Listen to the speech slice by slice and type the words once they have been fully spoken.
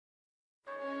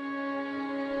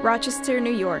Rochester,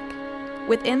 New York.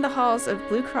 Within the halls of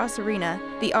Blue Cross Arena,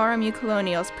 the RMU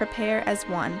Colonials prepare as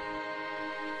one.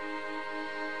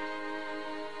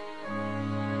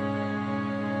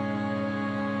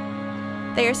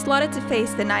 They are slotted to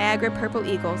face the Niagara Purple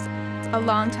Eagles, a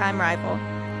longtime rival.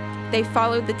 They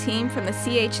followed the team from the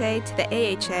CHA to the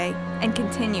AHA and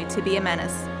continue to be a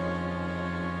menace.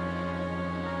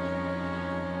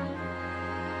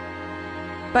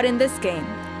 But in this game,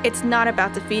 it's not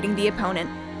about defeating the opponent.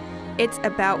 It's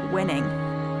about winning.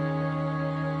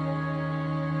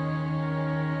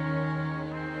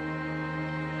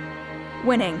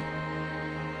 Winning.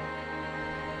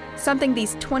 Something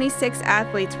these 26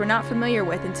 athletes were not familiar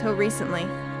with until recently.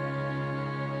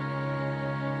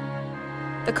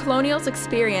 The Colonials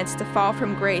experienced a fall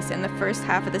from grace in the first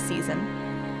half of the season.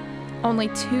 Only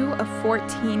 2 of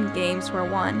 14 games were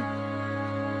won.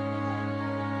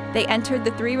 They entered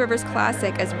the Three Rivers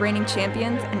Classic as reigning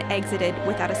champions and exited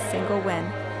without a single win.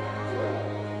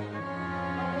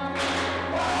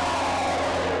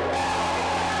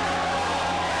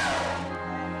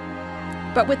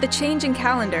 But with the change in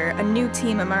calendar, a new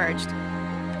team emerged.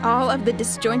 All of the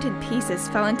disjointed pieces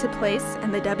fell into place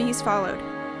and the W's followed.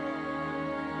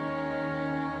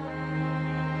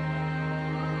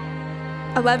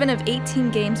 "11 of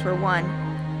 18 games were won.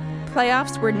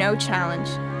 Playoffs were no challenge.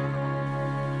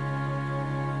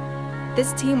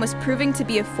 This team was proving to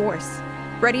be a force,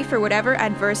 ready for whatever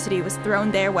adversity was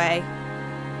thrown their way.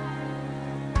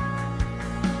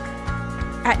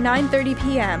 At 9:30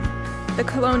 p.m., the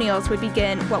Colonials would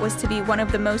begin what was to be one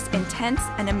of the most intense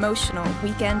and emotional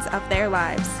weekends of their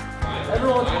lives.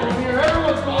 Everyone's going here.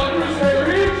 Everyone's going here. Say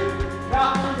reach.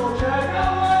 Yeah, here we go, Chad.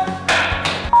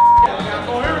 Yeah,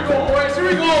 go. Here we go, boys. Here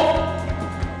we go.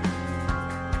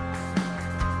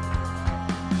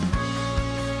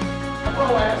 Go,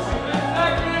 ass.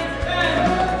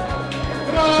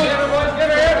 Come on, everyone. Get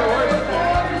her in.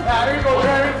 Yeah, here you go,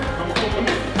 Jerry. Come on.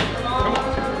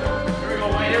 Here we go,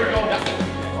 Wayne. Here we go.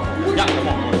 Yeah, come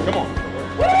on. Come on.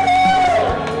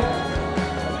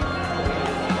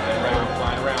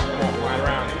 Flying around. Come on, flying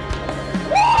around.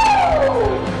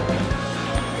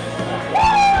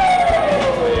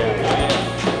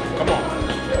 Come on.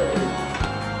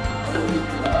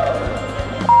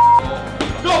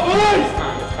 Go, boys!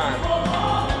 It's time.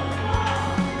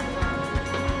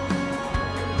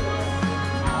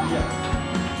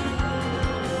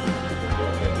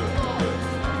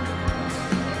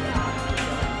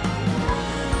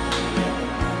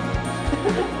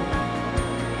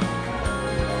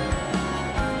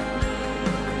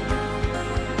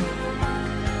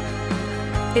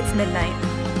 It's midnight.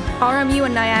 RMU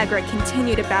and Niagara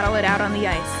continue to battle it out on the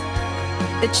ice.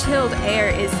 The chilled air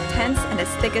is tense and as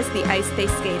thick as the ice they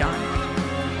skate on.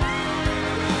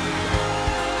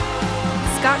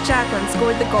 Scott Jacklin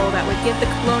scored the goal that would give the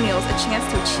Colonials a chance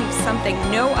to achieve something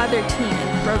no other team in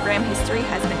program history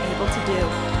has been able to do.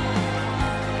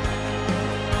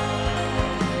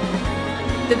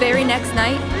 The very next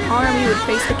night, RMU would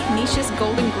face the Canisius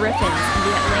Golden Griffins in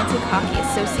the Atlantic Hockey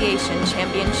Association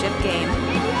Championship game.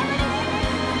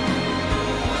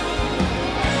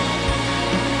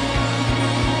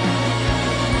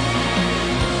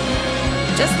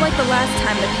 Just like the last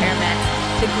time the pair met,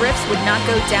 the Griffs would not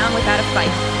go down without a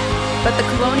fight, but the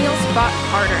Colonials fought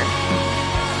harder.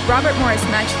 Robert Morris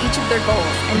matched each of their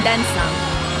goals, and then some.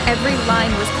 Every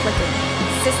line was clicking.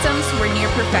 Systems were near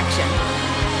perfection.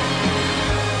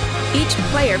 Each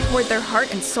player poured their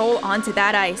heart and soul onto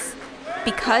that ice,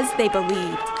 because they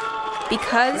believed,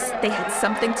 because they had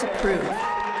something to prove.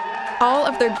 All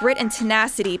of their grit and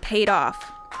tenacity paid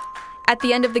off. At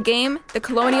the end of the game, the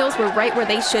Colonials were right where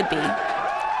they should be,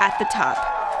 at the top.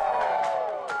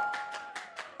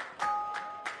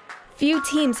 Few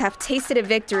teams have tasted a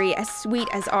victory as sweet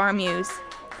as RMU's.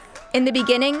 In the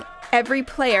beginning, every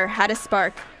player had a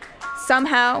spark.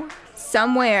 Somehow,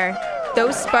 somewhere,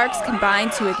 those sparks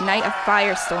combined to ignite a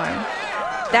firestorm.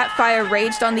 That fire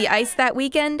raged on the ice that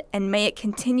weekend, and may it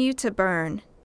continue to burn.